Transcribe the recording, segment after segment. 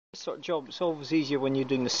Sort of job, it's always easier when you're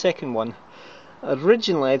doing the second one.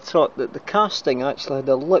 Originally I thought that the casting actually had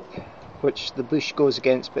a lip which the bush goes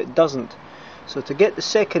against, but it doesn't. So to get the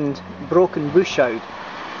second broken bush out,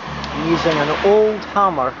 I'm using an old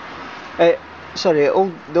hammer, the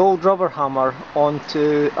old rubber hammer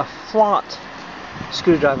onto a flat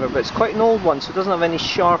screwdriver, but it's quite an old one, so it doesn't have any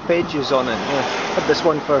sharp edges on it. I've had this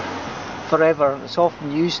one for forever, and it's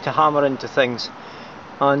often used to hammer into things.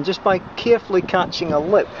 And just by carefully catching a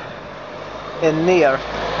lip in there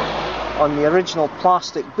on the original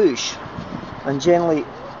plastic bush, and generally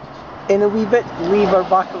in a wee bit, lever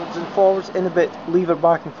backwards and forwards, in a bit, lever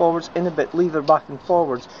back and forwards, in a bit, lever back and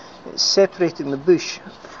forwards, it's separating the bush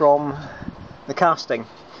from the casting.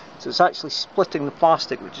 So it's actually splitting the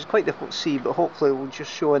plastic, which is quite difficult to see, but hopefully it will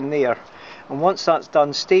just show in there. And once that's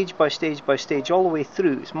done, stage by stage by stage, all the way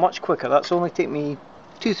through, it's much quicker. That's only taken me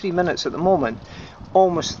 2-3 minutes at the moment,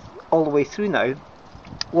 almost all the way through now.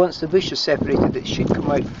 Once the bush is separated, it should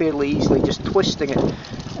come out fairly easily, just twisting it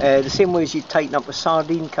the same way as you tighten up a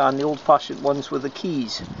sardine can, the old-fashioned ones with the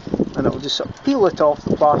keys, and it will just sort of peel it off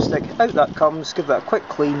the plastic. Out that comes. Give that a quick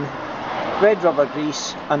clean, red rubber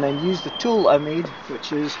grease, and then use the tool I made,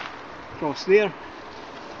 which is across there.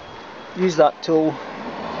 Use that tool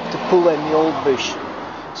to pull in the old bush.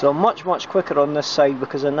 So I'm much quicker on this side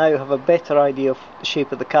because I now have a better idea of the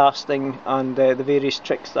shape of the casting and the various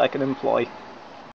tricks that I can employ.